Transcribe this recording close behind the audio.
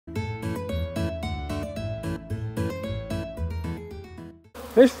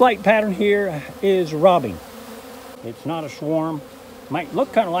This flight pattern here is robbing. It's not a swarm. Might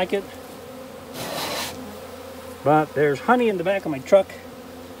look kind of like it, but there's honey in the back of my truck.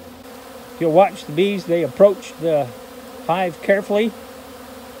 You'll watch the bees, they approach the hive carefully.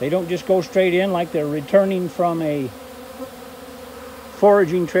 They don't just go straight in like they're returning from a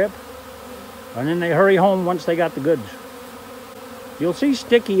foraging trip, and then they hurry home once they got the goods. You'll see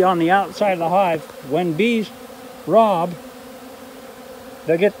sticky on the outside of the hive. When bees rob,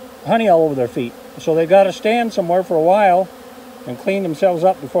 they get honey all over their feet. So they've got to stand somewhere for a while and clean themselves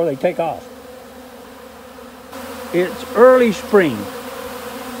up before they take off. It's early spring.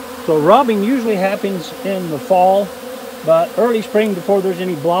 So robbing usually happens in the fall, but early spring, before there's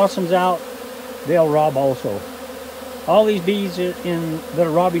any blossoms out, they'll rob also. All these bees that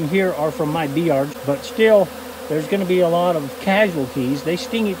are robbing here are from my bee yards, but still there's going to be a lot of casualties. They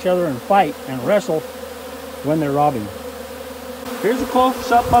sting each other and fight and wrestle when they're robbing. Here's a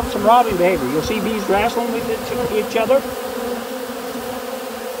close-up of some robbing behavior. You'll see bees wrestling with each other.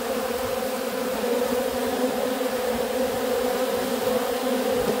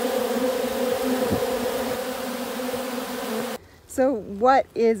 So what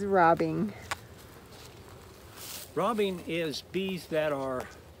is robbing? Robbing is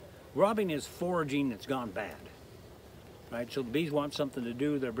foraging that's gone bad. Right, so the bees want something to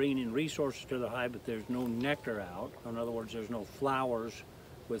do. They're bringing in resources to the hive, but there's no nectar out. In other words, there's no flowers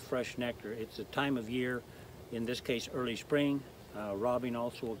with fresh nectar. It's a time of year, in this case early spring. Robbing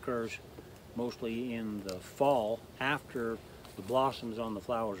also occurs mostly in the fall after the blossoms on the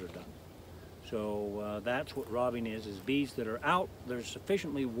flowers are done. So that's what robbing is bees that are out. There's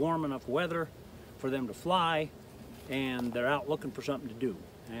sufficiently warm enough weather for them to fly, and they're out looking for something to do.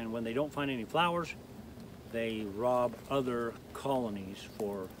 And when they don't find any flowers, they rob other colonies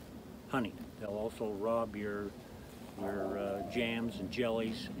for honey. They'll also rob your jams and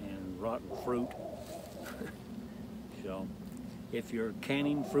jellies and rotten fruit. So if you're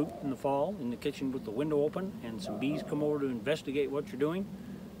canning fruit in the fall in the kitchen with the window open and some bees come over to investigate what you're doing,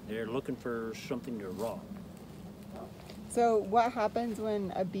 they're looking for something to rob. So what happens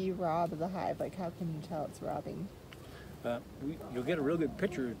when a bee robs the hive? Like, how can you tell it's robbing? You'll get a real good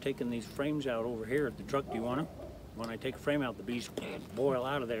picture of taking these frames out over here at the truck. Do you want them? When I take a frame out, the bees boil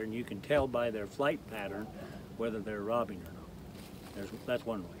out of there, and you can tell by their flight pattern whether they're robbing or not. That's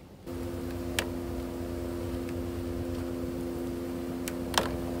one way.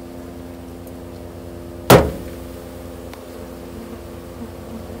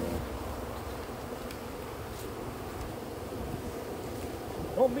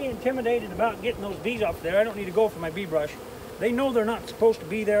 Don't be intimidated about getting those bees off there. I don't need to go for my bee brush. They know they're not supposed to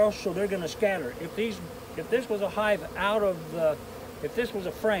be there, so they're going to scatter. If this was a hive if this was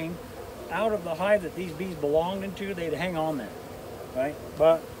a frame out of the hive that these bees belonged into, they'd hang on there, right?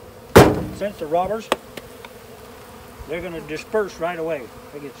 But since they're robbers, they're going to disperse right away.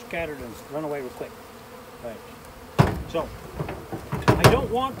 They get scattered and run away real quick, right? So I don't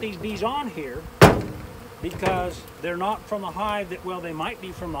want these bees on here, because they're not from the hive well, they might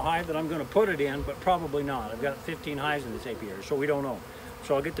be from the hive that I'm going to put it in, but probably not. I've got 15 hives in this apiary, so we don't know.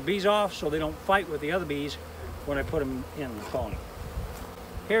 So I'll get the bees off so they don't fight with the other bees when I put them in the colony.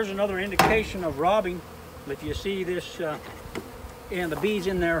 Here's another indication of robbing. If you see this, and the bees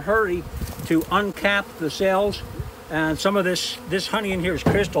in their hurry to uncap the cells, and some of this honey in here is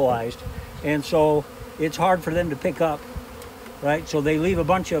crystallized, and so it's hard for them to pick up. Right, so they leave a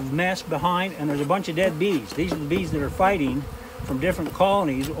bunch of mess behind, and there's a bunch of dead bees. These are the bees that are fighting from different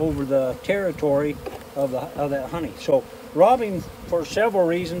colonies over the territory of that honey. So robbing, for several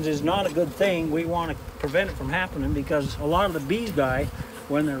reasons, is not a good thing. We want to prevent it from happening because a lot of the bees die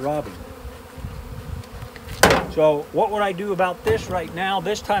when they're robbing. So what would I do about this right now,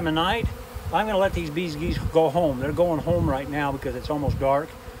 this time of night? I'm going to let these geese go home. They're going home right now because it's almost dark,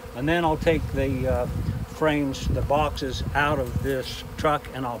 and then I'll take the frames, the boxes, out of this truck,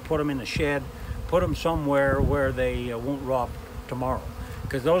 and I'll put them in the shed, put them somewhere where they won't rob tomorrow.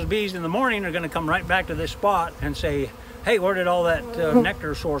 Because those bees in the morning are going to come right back to this spot and say, hey, where did all that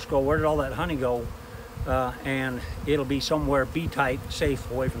nectar source go? Where did all that honey go? And it'll be somewhere bee tight, safe,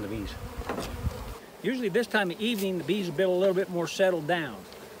 away from the bees. Usually this time of evening, the bees have been a little bit more settled down.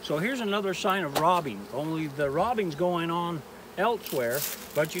 So here's another sign of robbing, only the robbing's going on elsewhere,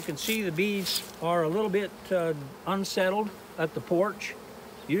 but you can see the bees are a little bit unsettled at the porch.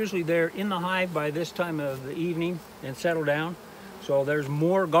 Usually they're in the hive by this time of the evening and settle down. So there's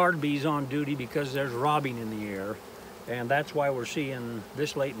more guard bees on duty because there's robbing in the air, and that's why we're seeing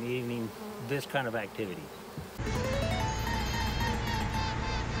this late in the evening this kind of activity.